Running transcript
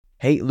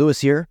Hey, Lewis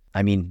here.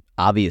 I mean,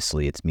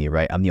 obviously it's me,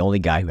 right? I'm the only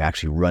guy who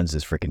actually runs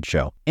this freaking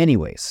show.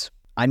 Anyways,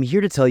 I'm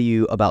here to tell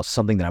you about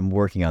something that I'm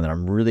working on that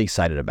I'm really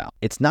excited about.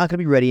 It's not going to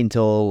be ready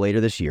until later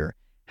this year.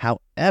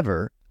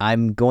 However,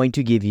 I'm going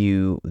to give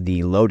you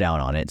the lowdown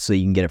on it so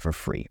you can get it for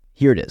free.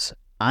 Here it is.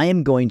 I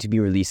am going to be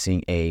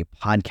releasing a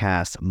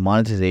podcast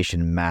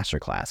monetization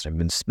masterclass. I've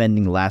been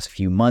spending the last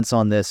few months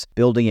on this,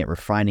 building it,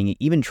 refining it,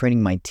 even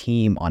training my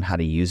team on how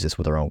to use this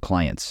with our own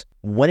clients.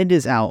 When it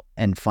is out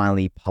and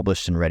finally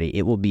published and ready,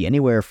 it will be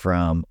anywhere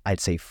from, I'd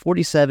say,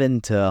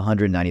 $47 to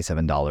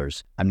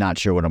 $197. I'm not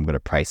sure what I'm going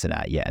to price it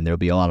at yet, and there'll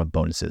be a lot of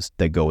bonuses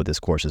that go with this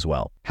course as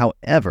well.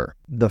 However,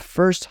 the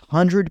first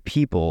 100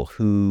 people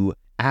who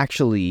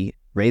actually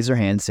raise their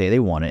hand, say they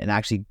want it, and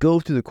actually go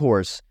through the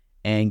course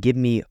and give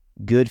me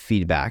good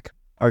feedback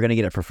are going to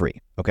get it for free,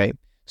 okay?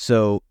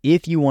 So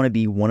if you want to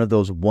be one of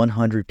those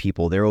 100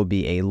 people, there will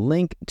be a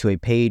link to a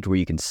page where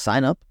you can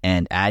sign up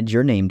and add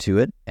your name to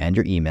it and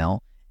your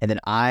email. And then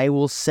I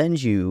will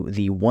send you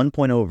the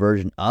 1.0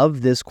 version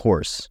of this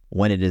course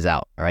when it is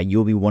out, all right?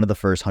 You'll be one of the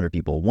first 100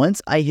 people.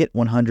 Once I hit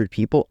 100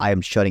 people, I am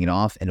shutting it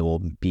off and it will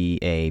be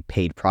a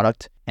paid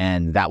product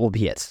and that will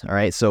be it, all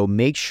right? So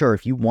make sure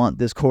if you want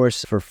this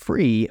course for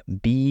free,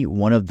 be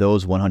one of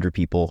those 100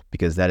 people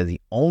because that is the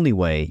only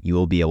way you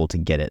will be able to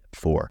get it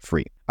for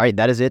free. All right,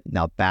 that is it.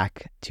 Now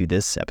back to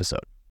this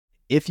episode.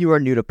 If you are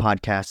new to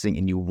podcasting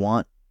and you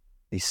want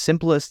the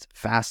simplest,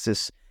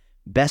 fastest,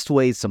 best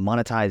ways to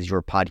monetize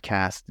your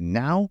podcast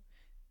now,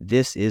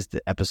 this is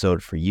the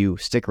episode for you.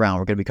 Stick around.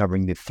 We're going to be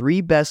covering the 3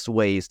 best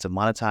ways to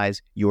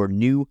monetize your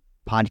new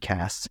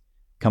podcast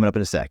coming up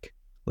in a sec.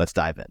 Let's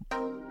dive in.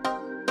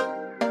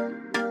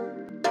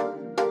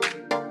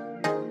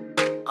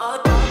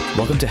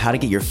 Welcome to How to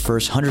Get Your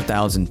First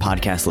 100,000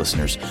 Podcast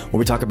Listeners, where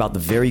we talk about the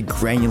very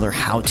granular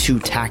how-to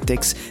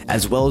tactics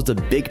as well as the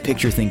big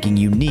picture thinking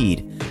you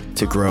need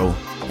to grow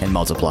and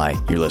multiply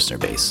your listener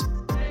base.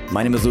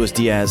 My name is Luis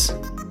Diaz.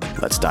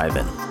 Let's dive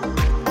in.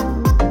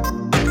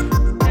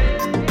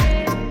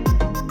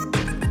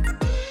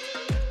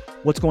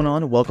 What's going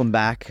on? Welcome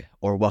back,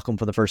 or welcome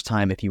for the first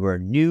time if you are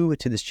new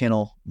to this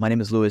channel. My name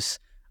is Luis.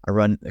 I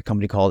run a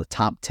company called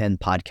Top 10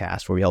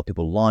 Podcast, where we help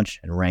people launch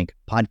and rank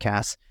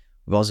podcasts.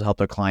 We've also helped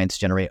our clients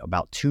generate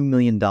about $2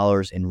 million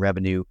in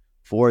revenue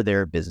for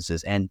their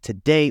businesses. And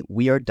today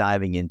we are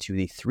diving into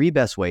the 3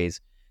 best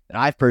ways that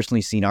I've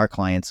personally seen our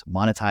clients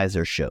monetize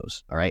their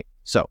shows. All right.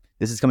 So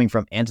this is coming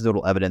from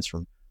anecdotal evidence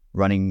from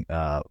running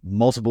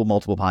multiple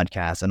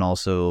podcasts and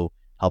also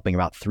helping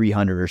about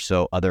 300 or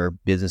so other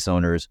business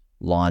owners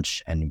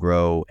launch and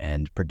grow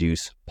and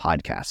produce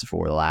podcasts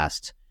for the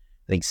last,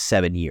 I think,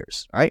 7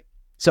 years. All right.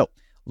 So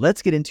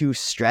let's get into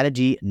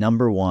strategy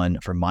number 1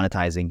 for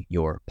monetizing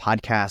your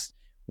podcast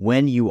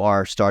when you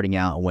are starting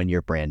out and when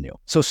you're brand new.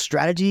 So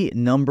strategy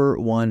number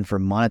 1 for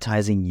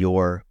monetizing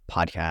your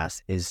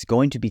podcast is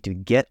going to be to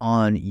get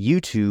on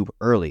YouTube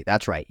early.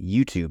 That's right,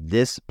 YouTube,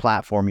 this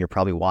platform you're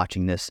probably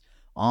watching this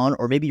on,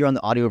 or maybe you're on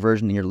the audio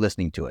version and you're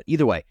listening to it.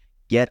 Either way,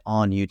 get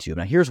on YouTube.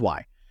 Now, here's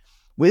why.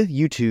 With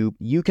YouTube,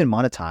 you can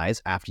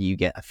monetize after you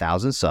get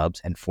 1,000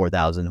 subs and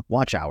 4,000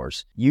 watch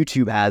hours.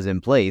 YouTube has in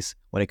place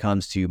when it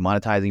comes to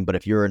monetizing, but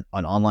if you're an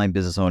online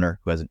business owner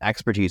who has an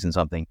expertise in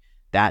something,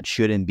 that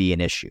shouldn't be an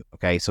issue,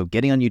 okay? So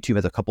getting on YouTube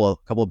has a couple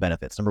of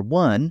benefits. Number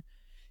 1,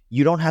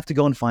 you don't have to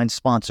go and find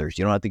sponsors.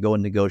 You don't have to go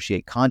and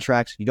negotiate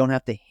contracts. You don't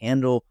have to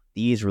handle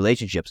these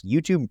relationships.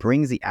 YouTube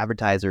brings the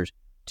advertisers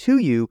to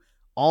you.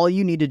 All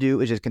you need to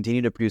do is just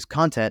continue to produce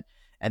content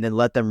and then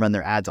let them run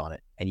their ads on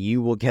it. And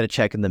you will get a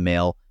check in the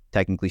mail,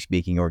 technically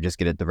speaking, or just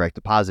get it direct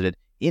deposited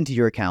into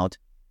your account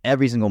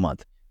every single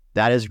month.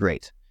 That is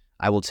great.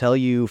 I will tell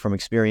you from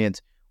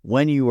experience,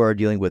 when you are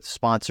dealing with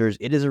sponsors,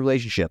 it is a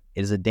relationship.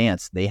 It is a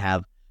dance. They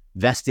have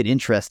vested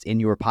interest in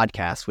your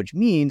podcast, which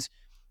means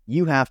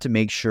you have to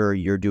make sure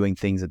you're doing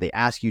things that they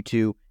ask you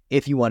to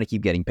if you want to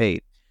keep getting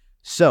paid.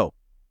 So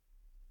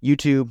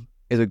YouTube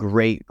is a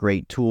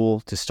great tool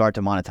to start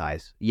to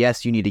monetize.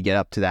 Yes, you need to get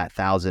up to that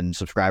 1,000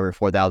 subscriber,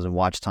 4,000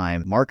 watch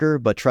time marker,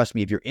 but trust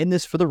me, if you're in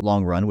this for the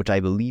long run, which I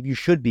believe you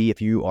should be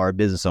if you are a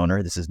business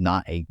owner, this is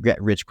not a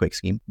get rich quick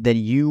scheme, then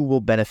you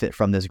will benefit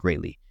from this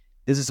greatly.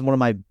 This is one of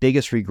my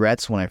biggest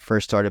regrets when I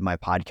first started my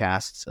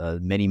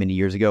podcasts many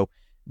years ago,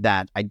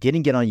 that I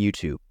didn't get on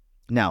YouTube.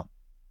 Now,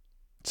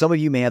 some of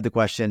you may have the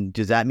question,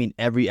 does that mean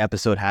every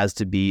episode has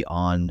to be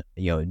on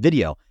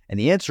video? And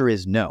the answer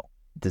is no.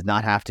 It does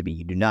not have to be.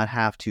 You do not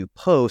have to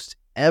post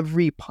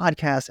every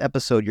podcast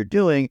episode you're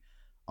doing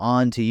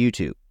onto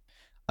YouTube.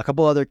 A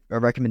couple other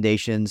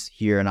recommendations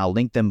here, and I'll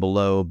link them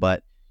below,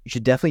 but you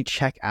should definitely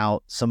check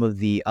out some of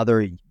the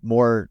other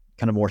more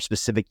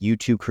specific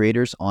YouTube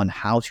creators on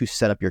how to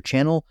set up your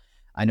channel.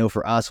 I know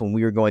for us, when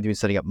we were going through and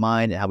setting up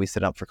mine and how we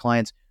set up for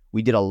clients,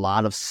 we did a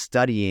lot of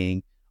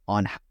studying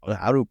on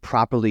how to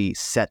properly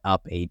set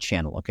up a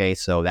channel. Okay,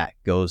 so that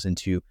goes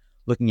into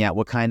looking at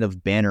what kind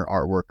of banner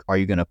artwork are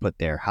you going to put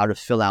there, how to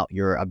fill out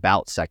your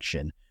about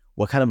section,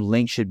 what kind of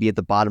link should be at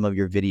the bottom of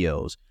your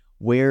videos,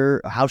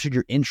 how should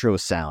your intro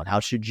sound, how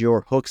should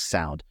your hooks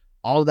sound,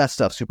 all of that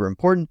stuff, super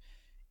important.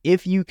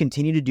 If you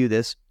continue to do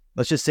this,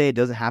 let's just say it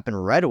doesn't happen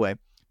right away,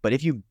 but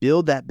if you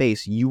build that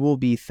base, you will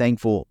be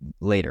thankful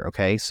later,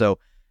 okay? So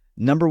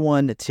number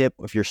one tip,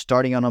 if you're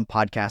starting out on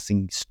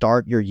podcasting,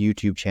 start your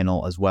YouTube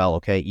channel as well,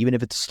 okay? Even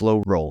if it's a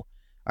slow roll,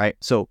 all right?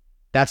 So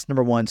that's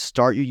number one,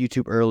 start your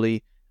YouTube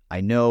early.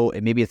 I know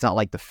maybe it's not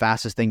like the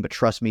fastest thing, but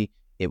trust me,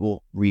 it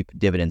will reap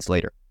dividends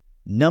later.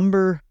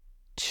 Number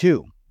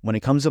two, when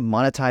it comes to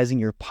monetizing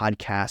your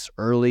podcast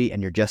early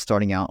and you're just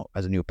starting out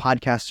as a new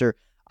podcaster,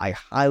 I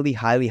highly,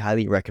 highly,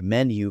 highly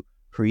recommend you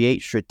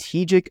create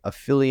strategic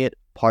affiliate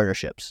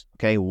partnerships.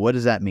 Okay, what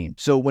does that mean?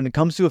 So when it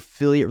comes to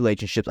affiliate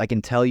relationships, I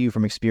can tell you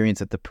from experience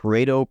that the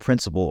Pareto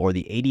principle or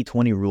the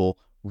 80-20 rule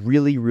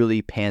really,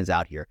 really pans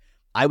out here.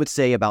 I would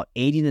say about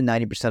 80 to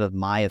 90% of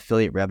my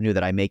affiliate revenue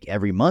that I make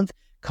every month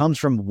comes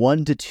from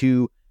 1 to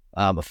 2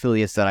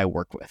 affiliates that I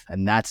work with.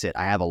 And that's it.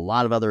 I have a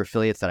lot of other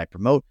affiliates that I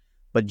promote,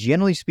 but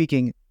generally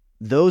speaking,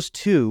 those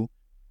two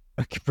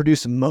can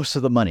produce most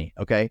of the money.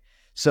 Okay.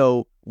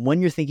 So when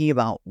you're thinking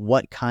about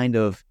what kind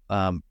of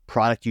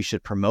product you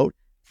should promote,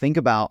 think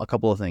about a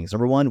couple of things.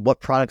 Number one, what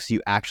products do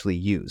you actually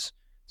use?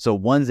 So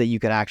ones that you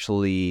could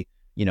actually,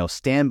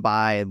 stand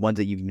by, and ones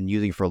that you've been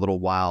using for a little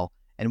while,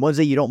 and ones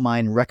that you don't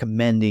mind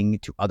recommending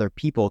to other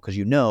people because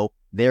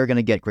they're going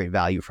to get great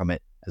value from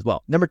it as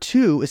well. Number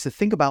two is to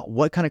think about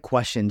what kind of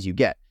questions you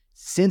get.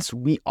 Since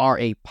we are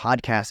a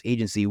podcast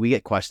agency, we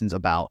get questions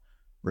about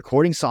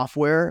recording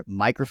software,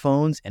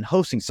 microphones, and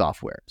hosting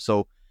software.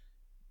 So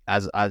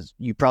as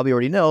you probably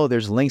already know,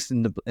 there's links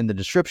in the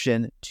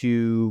description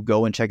to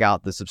go and check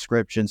out the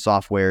subscription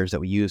softwares that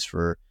we use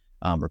for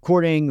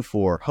recording,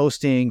 for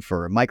hosting,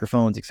 for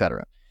microphones,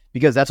 etc.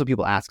 Because that's what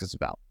people ask us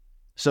about.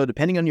 So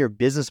depending on your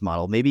business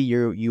model, maybe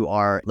you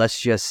are, let's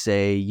just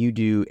say you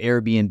do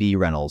Airbnb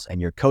rentals and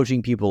you're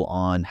coaching people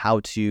on how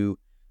to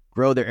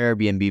grow their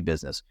Airbnb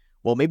business.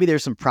 Well, maybe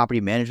there's some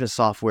property management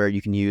software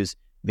you can use.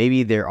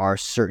 Maybe there are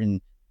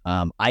certain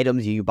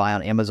items you buy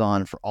on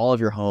Amazon for all of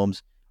your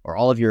homes or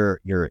all of your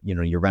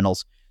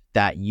rentals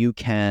that you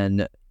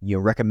can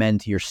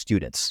recommend to your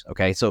students.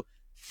 Okay, so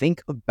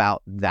think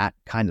about that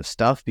kind of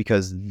stuff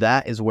because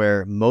that is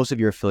where most of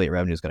your affiliate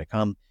revenue is going to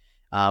come.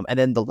 And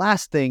then the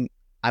last thing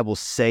I will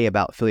say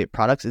about affiliate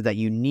products is that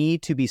you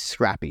need to be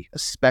scrappy,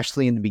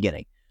 especially in the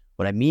beginning.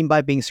 What I mean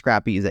by being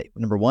scrappy is that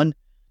number one,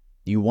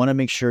 you want to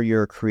make sure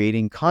you're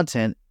creating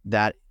content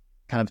that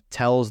kind of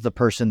tells the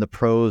person the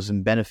pros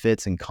and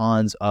benefits and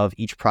cons of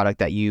each product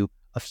that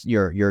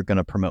you're going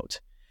to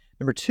promote.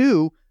 Number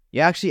two,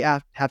 you actually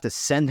have to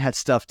send that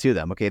stuff to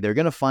them. Okay, they're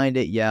going to find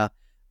it,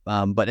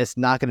 but it's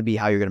not going to be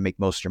how you're going to make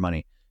most of your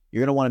money.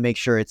 You're going to want to make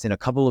sure it's in a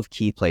couple of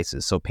key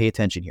places. So pay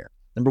attention here.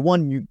 Number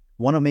one, you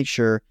want to make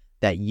sure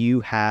that you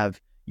have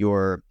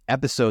your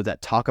episodes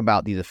that talk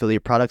about these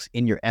affiliate products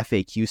in your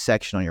FAQ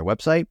section on your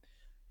website.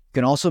 You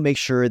can also make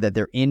sure that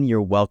they're in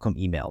your welcome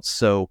emails.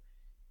 So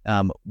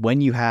when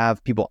you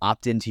have people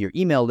opt into your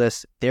email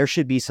list, there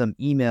should be some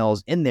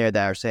emails in there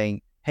that are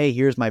saying, hey,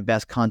 here's my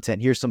best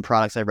content. Here's some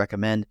products I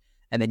recommend.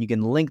 And then you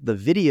can link the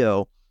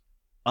video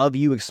of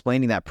you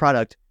explaining that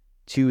product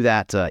to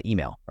that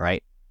email, all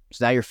right?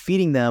 So now you're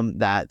feeding them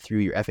that through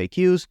your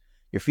FAQs.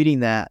 You're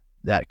feeding that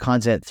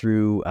content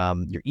through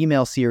your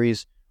email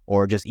series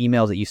or just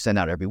emails that you send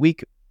out every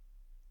week.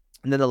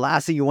 And then the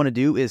last thing you want to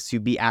do is to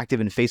be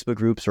active in Facebook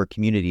groups or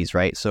communities,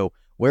 right? So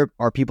where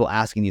are people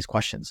asking these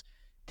questions?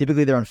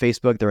 Typically they're on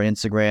Facebook, they're on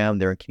Instagram,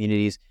 they're in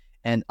communities.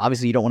 And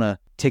obviously you don't want to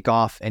tick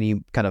off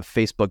any kind of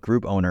Facebook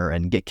group owner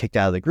and get kicked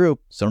out of the group.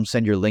 So don't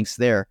send your links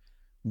there.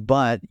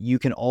 But you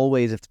can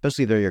always,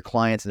 especially if they're your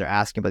clients and they're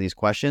asking about these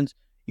questions,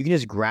 you can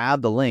just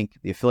grab the link,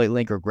 the affiliate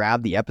link, or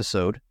grab the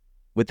episode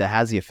that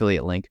has the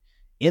affiliate link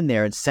in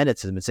there and send it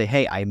to them and say,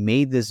 hey, I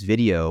made this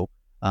video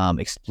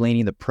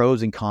explaining the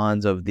pros and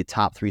cons of the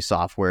top 3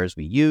 softwares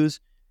we use.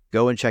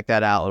 Go and check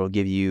that out. It'll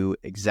give you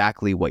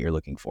exactly what you're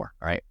looking for.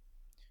 All right.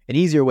 An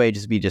easier way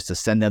just to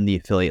send them the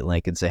affiliate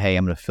link and say, hey,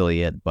 I'm an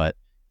affiliate, but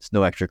it's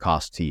no extra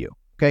cost to you.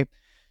 Okay.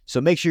 So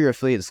make sure your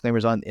affiliate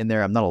disclaimer's in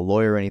there. I'm not a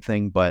lawyer or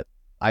anything, but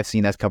I've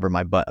seen that's covered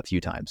my butt a few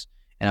times.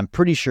 And I'm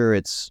pretty sure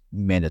it's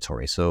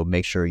mandatory. So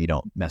make sure you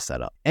don't mess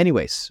that up.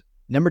 Anyways,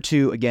 number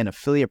 2, again,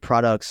 affiliate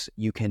products,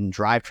 you can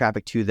drive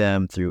traffic to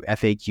them through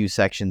FAQ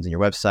sections in your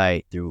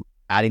website, through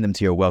adding them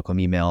to your welcome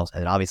emails,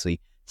 and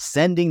obviously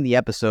sending the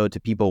episode to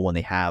people when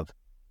they have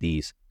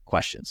these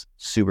questions.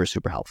 Super,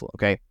 super helpful,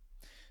 okay?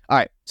 All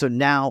right, so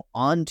now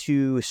on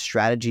to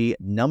strategy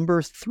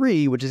number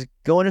 3, which is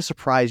going to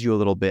surprise you a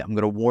little bit. I'm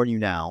going to warn you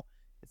now.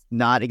 It's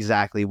not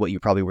exactly what you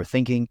probably were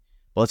thinking,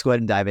 but let's go ahead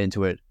and dive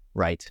into it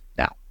right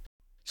now.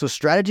 So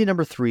strategy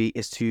number 3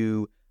 is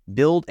to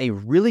build a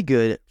really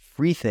good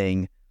free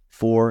thing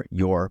for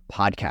your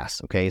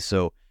podcast, okay?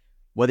 So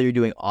whether you're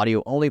doing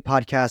audio-only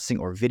podcasting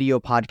or video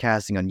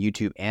podcasting on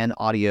YouTube and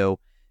audio,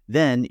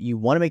 then you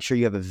want to make sure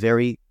you have a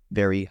very,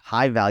 very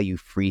high-value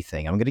free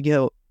thing. I'm going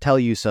to tell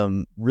you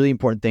some really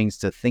important things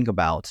to think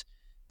about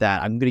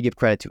that I'm going to give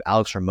credit to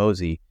Alex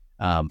Hormozi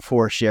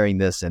for sharing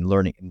this and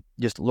learning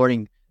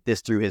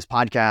this through his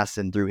podcast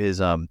and through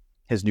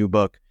his new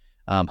book,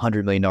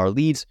 $100 Million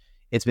Leads.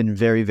 it's been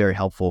very, very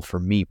helpful for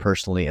me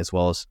personally, as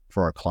well as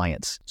for our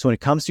clients. So when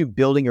it comes to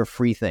building your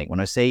free thing, when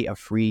I say a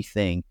free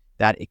thing,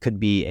 that it could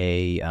be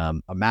a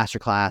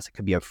masterclass, it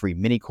could be a free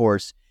mini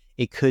course,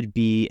 it could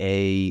be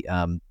a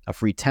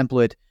free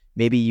template.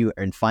 Maybe you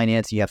are in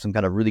finance, you have some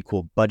kind of really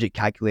cool budget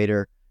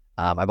calculator.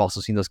 I've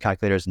also seen those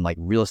calculators in like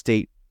real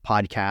estate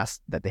podcasts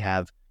that they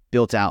have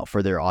built out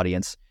for their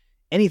audience.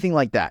 Anything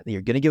like that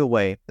you're going to give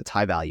away that's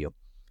high value.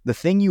 The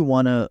thing you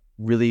want to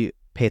really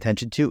pay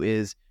attention to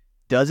is,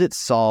 does it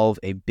solve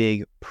a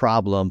big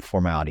problem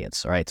for my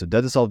audience? All right. So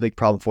does it solve a big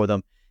problem for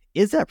them?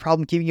 Is that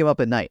problem keeping you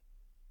up at night?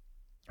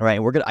 All right.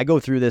 I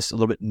go through this a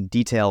little bit in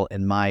detail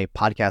in my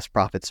Podcast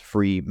Profits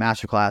free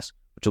masterclass,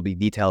 which will be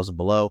details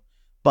below.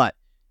 But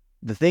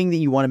the thing that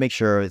you want to make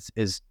sure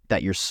is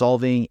that you're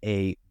solving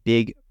a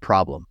big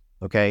problem.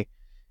 Okay.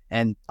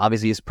 And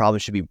obviously this problem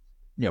should be,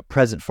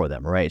 present for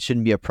them, right? It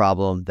shouldn't be a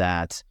problem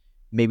that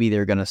maybe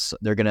they're going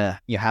to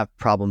have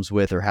problems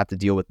with or have to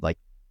deal with like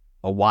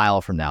a while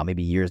from now,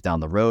 maybe years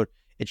down the road.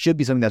 It should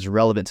be something that's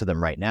relevant to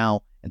them right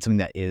now and something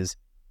that is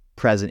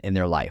present in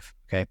their life.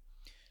 Okay.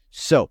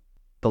 So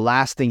the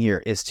last thing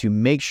here is to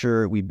make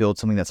sure we build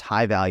something that's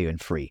high value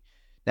and free.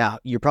 Now,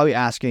 you're probably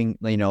asking,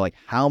 like,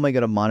 how am I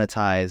going to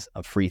monetize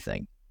a free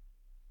thing?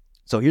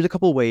 So here's a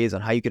couple of ways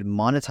on how you could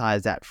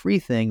monetize that free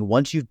thing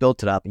once you've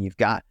built it up and you've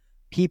got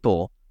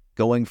people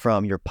going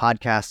from your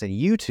podcast and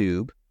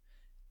YouTube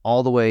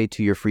all the way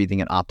to your free thing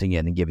and opting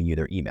in and giving you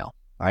their email.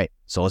 All right,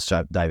 so let's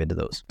dive into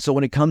those. So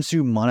when it comes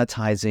to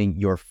monetizing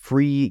your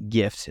free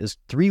gift, there's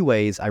 3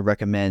 ways I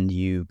recommend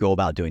you go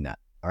about doing that.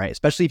 All right,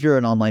 especially if you're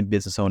an online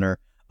business owner,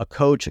 a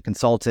coach, a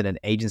consultant, an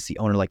agency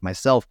owner like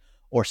myself,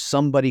 or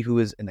somebody who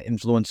is an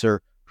influencer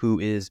who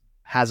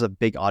has a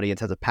big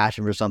audience, has a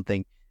passion for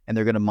something, and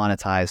they're going to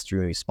monetize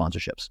through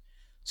sponsorships.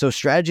 So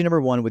strategy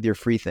number 1 with your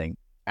free thing,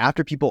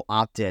 after people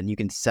opt in, you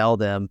can sell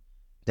them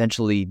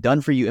potentially done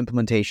for you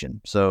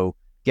implementation. So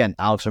again,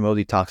 Alex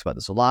Hormozi talks about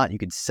this a lot.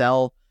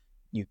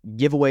 You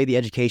give away the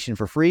education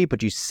for free,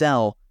 but you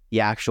sell the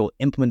actual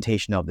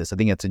implementation of this. I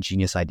think that's a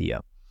genius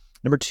idea.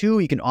 Number 2,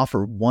 you can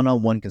offer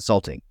one-on-one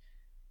consulting.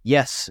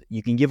 Yes,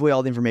 you can give away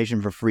all the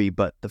information for free,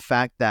 but the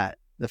fact of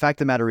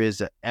the matter is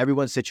that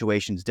everyone's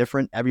situation is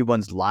different.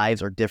 Everyone's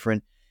lives are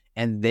different,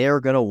 and they're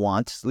going to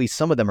want, at least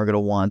some of them are going to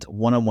want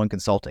one-on-one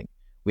consulting.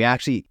 We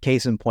actually,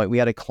 case in point, we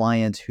had a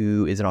client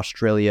who is in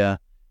Australia.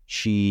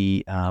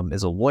 She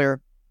is a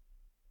lawyer,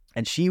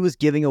 and she was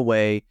giving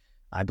away,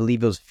 I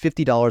believe it was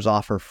 $50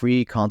 off her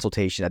free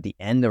consultation at the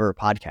end of her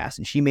podcast.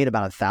 And she made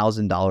about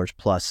 $1,000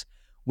 plus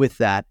with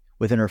that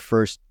within her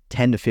first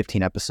 10 to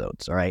 15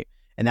 episodes. All right.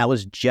 And that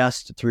was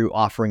just through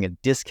offering a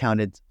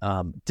discounted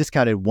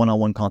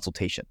one-on-one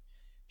consultation.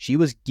 She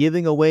was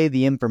giving away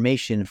the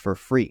information for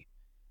free.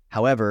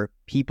 However,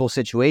 people's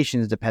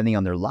situations, depending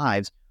on their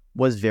lives,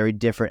 was very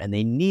different and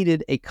they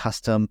needed a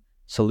custom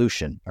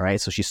solution. All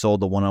right. So she sold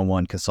the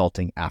one-on-one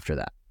consulting after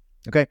that.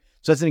 Okay.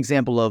 So that's an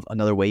example of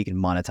another way you can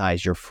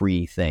monetize your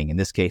free thing. In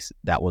this case,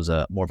 that was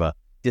more of a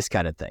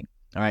discounted thing.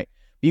 All right.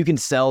 You can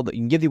you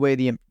can give away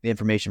the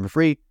information for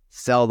free,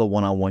 sell the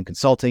one-on-one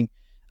consulting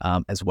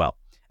as well.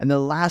 And the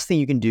last thing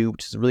you can do,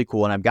 which is really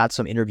cool, and I've got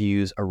some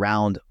interviews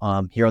around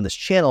here on this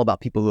channel about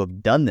people who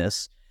have done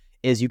this,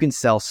 is you can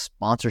sell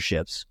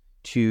sponsorships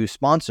to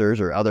sponsors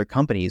or other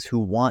companies who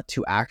want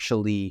to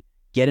actually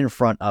get in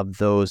front of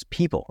those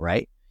people,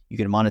 right? You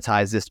can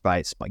monetize this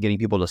by getting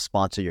people to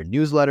sponsor your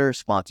newsletter,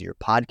 sponsor your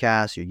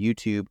podcast, your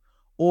YouTube,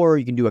 or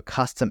you can do a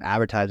custom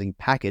advertising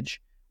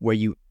package where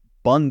you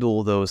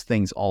bundle those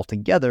things all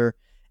together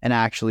and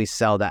actually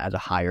sell that at a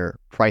higher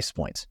price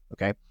point,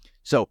 okay?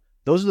 So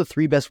those are the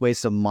 3 best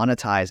ways to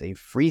monetize a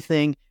free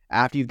thing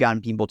after you've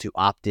gotten people to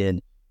opt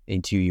in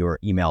into your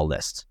email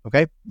list,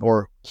 okay?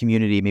 Or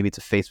community, maybe it's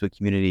a Facebook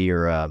community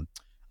or a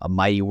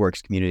Mighty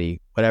Works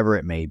community, whatever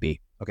it may be,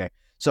 okay?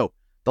 So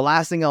the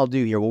last thing I'll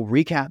do here, we'll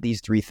recap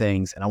these 3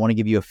 things, and I want to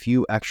give you a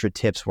few extra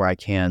tips where I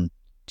can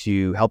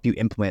to help you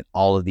implement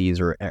all of these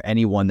or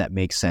any one that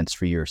makes sense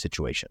for your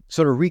situation.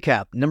 So to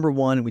recap, number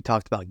 1, we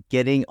talked about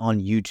getting on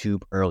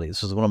YouTube early.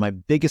 This was one of my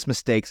biggest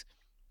mistakes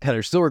that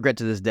I still regret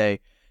to this day.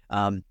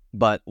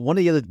 But one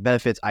of the other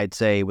benefits I'd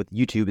say with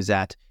YouTube is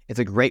that it's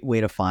a great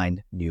way to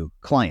find new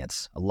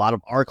clients. A lot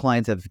of our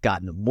clients have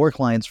gotten more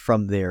clients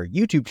from their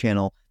YouTube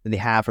channel than they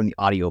have from the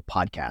audio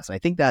podcast. And I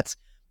think that's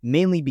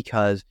mainly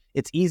because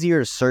it's easier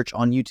to search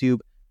on YouTube.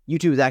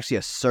 YouTube is actually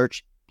a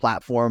search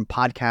platform.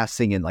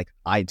 Podcasting in like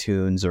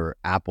iTunes or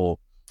Apple,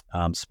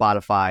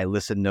 Spotify,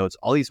 Listen Notes,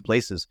 all these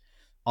places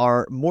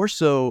are more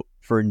so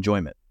for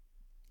enjoyment.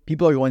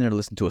 People are going there to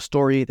listen to a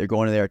story. They're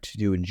going there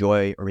to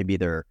enjoy, or maybe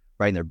they're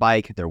riding their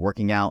bike, they're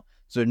working out.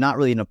 So they're not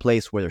really in a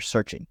place where they're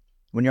searching.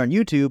 When you're on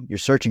YouTube, you're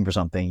searching for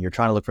something. You're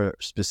trying to look for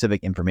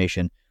specific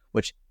information,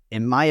 which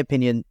in my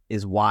opinion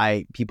is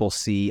why people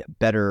see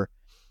better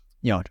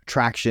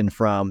traction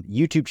from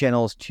YouTube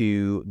channels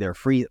to their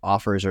free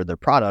offers or their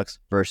products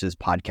versus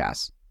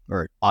podcasts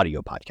or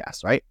audio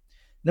podcasts, right?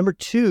 Number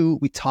 2,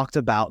 we talked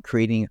about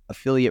creating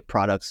affiliate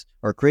products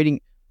or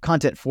creating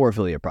content for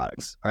affiliate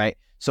products, all right?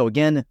 So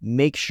again,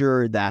 make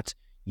sure that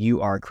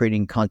you are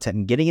creating content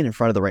and getting it in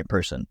front of the right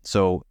person.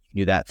 So you can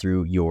do that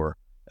through your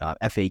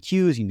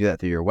FAQs, you can do that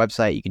through your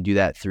website, you can do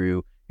that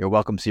through your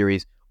welcome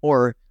series,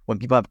 or when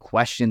people have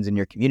questions in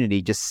your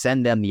community, just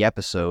send them the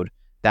episode.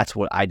 That's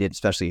what I did,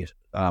 especially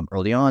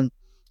early on.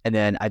 And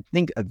then I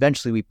think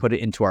eventually we put it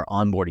into our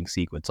onboarding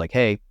sequence. Like,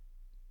 hey,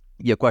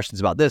 you have questions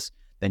about this,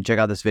 then check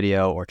out this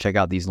video or check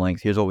out these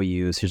links. Here's what we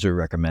use. Here's what we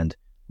recommend,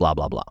 blah,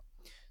 blah, blah.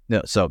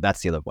 No, so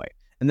that's the other way.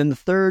 And then the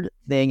third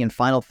thing and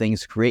final thing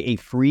is create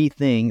a free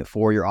thing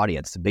for your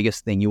audience. The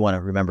biggest thing you want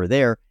to remember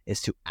there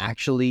is to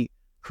actually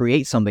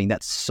create something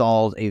that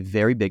solves a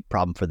very big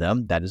problem for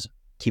them. That is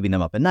keeping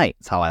them up at night.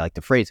 That's how I like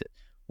to phrase it.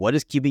 What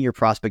is keeping your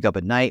prospect up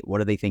at night? What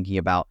are they thinking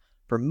about?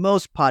 For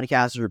most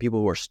podcasters or people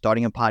who are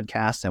starting a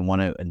podcast and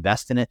want to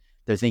invest in it,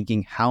 they're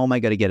thinking, how am I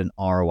going to get an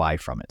ROI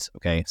from it?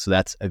 Okay, so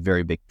that's a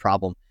very big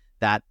problem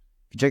that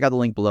if you check out the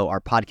link below,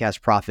 our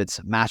Podcast Profits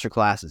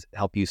Masterclass is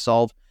help you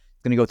solve.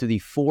 It's going to go through the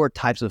 4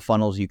 types of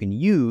funnels you can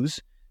use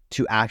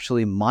to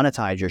actually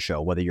monetize your show,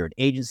 whether you're an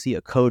agency,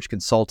 a coach,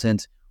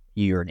 consultant,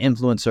 you're an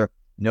influencer,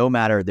 no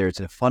matter,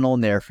 there's a funnel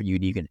in there for you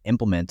that you can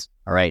implement,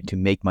 all right, to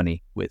make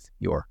money with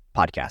your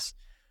podcast.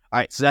 All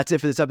right, so that's it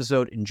for this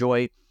episode.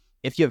 Enjoy.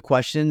 If you have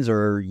questions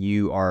or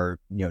you want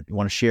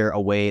to share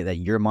a way that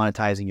you're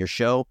monetizing your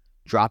show,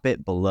 drop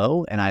it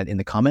below and in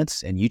the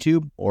comments in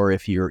YouTube, or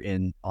if you're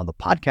on the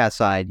podcast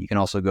side, you can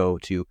also go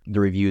to the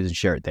reviews and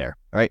share it there.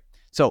 All right.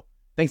 So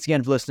thanks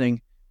again for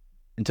listening.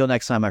 Until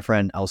next time, my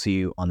friend, I'll see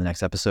you on the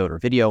next episode or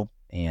video,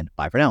 and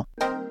bye for now.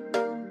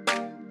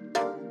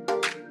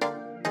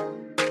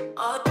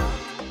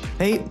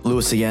 Hey,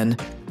 Lewis again.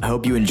 I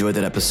hope you enjoyed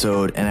that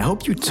episode, and I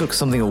hope you took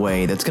something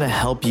away that's going to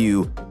help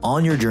you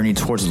on your journey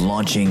towards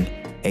launching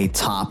a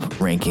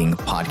top-ranking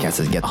podcast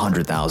that get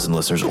 100,000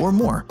 listeners or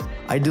more,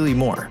 ideally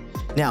more.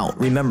 Now,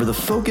 remember, the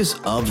focus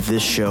of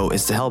this show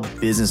is to help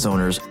business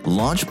owners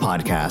launch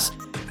podcasts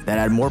that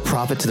add more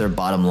profit to their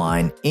bottom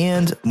line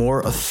and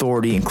more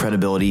authority and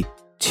credibility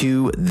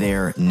to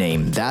their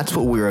name. That's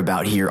what we're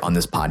about here on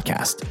this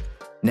podcast.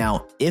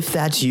 Now, if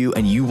that's you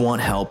and you want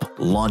help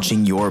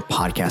launching your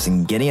podcast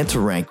and getting it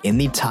to rank in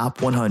the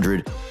top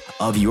 100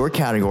 of your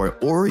category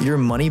or your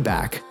money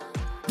back,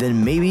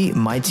 then maybe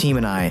my team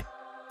and I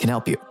can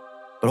help you.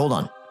 But hold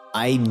on.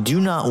 I do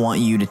not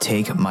want you to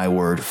take my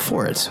word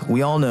for it.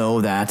 We all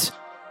know that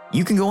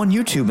you can go on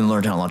YouTube and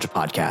learn how to launch a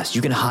podcast.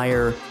 You can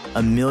hire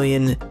a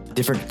million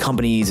different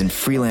companies and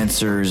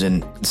freelancers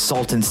and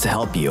consultants to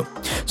help you.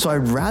 So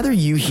I'd rather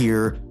you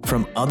hear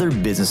from other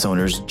business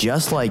owners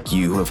just like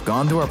you who have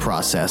gone through our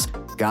process,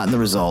 gotten the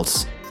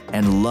results,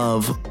 and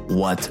love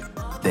what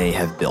they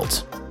have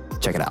built.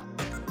 Check it out.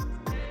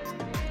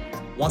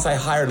 Once I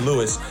hired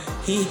Lewis,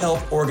 he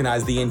helped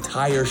organize the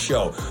entire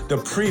show, the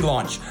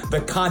pre-launch,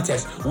 the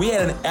contest. We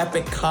had an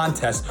epic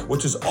contest,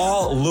 which was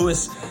all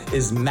Lewis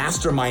is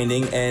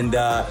masterminding and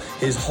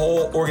his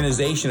whole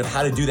organization of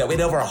how to do that. We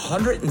had over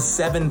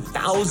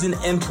 107,000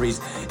 entries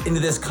into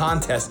this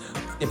contest.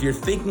 If you're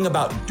thinking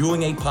about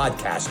doing a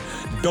podcast,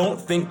 don't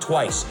think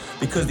twice,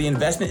 because the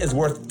investment is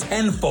worth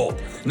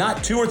tenfold,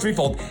 not 2 or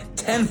 3-fold,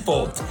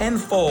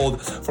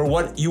 tenfold for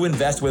what you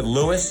invest with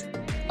Lewis.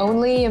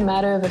 Only a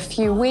matter of a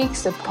few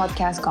weeks, the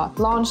podcast got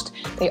launched.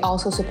 They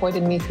also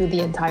supported me through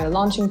the entire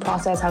launching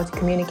process, how to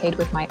communicate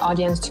with my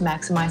audience to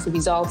maximize the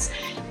results.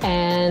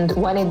 And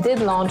when it did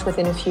launch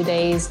within a few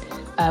days,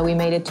 we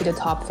made it to the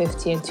top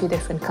 50 in 2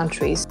 different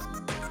countries.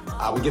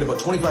 We get about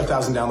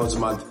 25,000 downloads a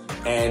month,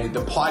 and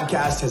the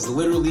podcast has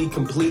literally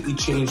completely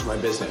changed my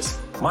business.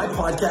 My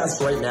podcast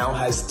right now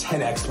has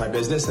 10x my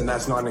business, and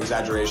that's not an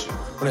exaggeration.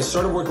 When I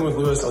started working with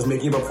Lewis, I was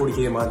making about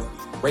 $40K a month.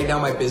 Right now,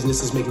 my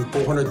business is making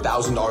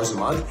 $400,000 a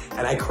month,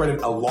 and I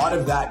credit a lot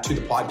of that to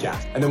the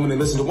podcast. And then when they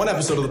listen to one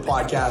episode of the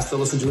podcast, they'll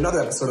listen to another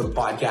episode of the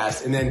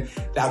podcast, and then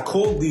that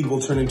cold lead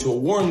will turn into a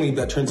warm lead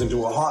that turns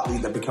into a hot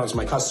lead that becomes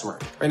my customer.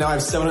 Right now, I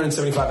have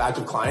 775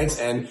 active clients,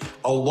 and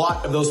a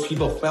lot of those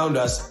people found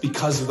us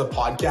because of the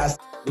podcast.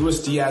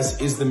 Luis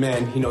Diaz is the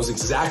man. He knows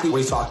exactly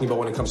what he's talking about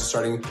when it comes to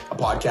starting a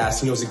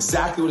podcast. He knows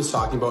exactly what he's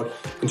talking about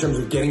in terms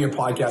of getting your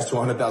podcast to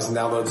 100,000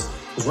 downloads.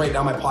 Because right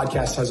now my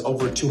podcast has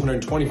over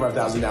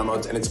 225,000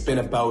 downloads, and it's been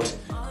about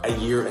a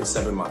year and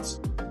 7 months.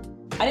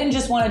 I didn't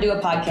just want to do a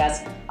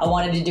podcast. I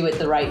wanted to do it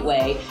the right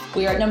way.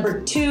 We are at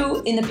number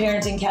 2 in the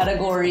parenting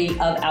category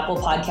of Apple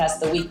Podcasts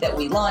the week that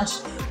we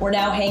launched. We're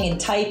now hanging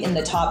tight in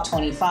the top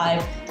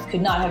 25.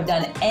 Could not have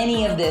done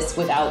any of this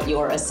without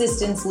your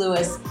assistance,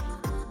 Lewis.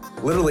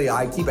 Literally,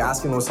 I keep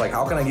asking Lewis, like,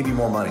 how can I give you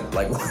more money?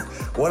 Like,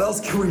 what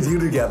else can we do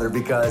together?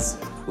 Because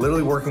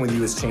literally working with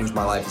you has changed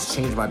my life. It's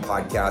changed my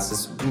podcast.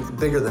 It's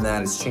bigger than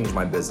that. It's changed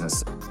my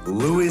business.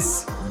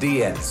 Luis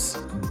Diaz,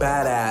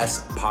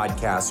 badass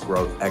podcast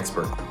growth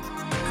expert.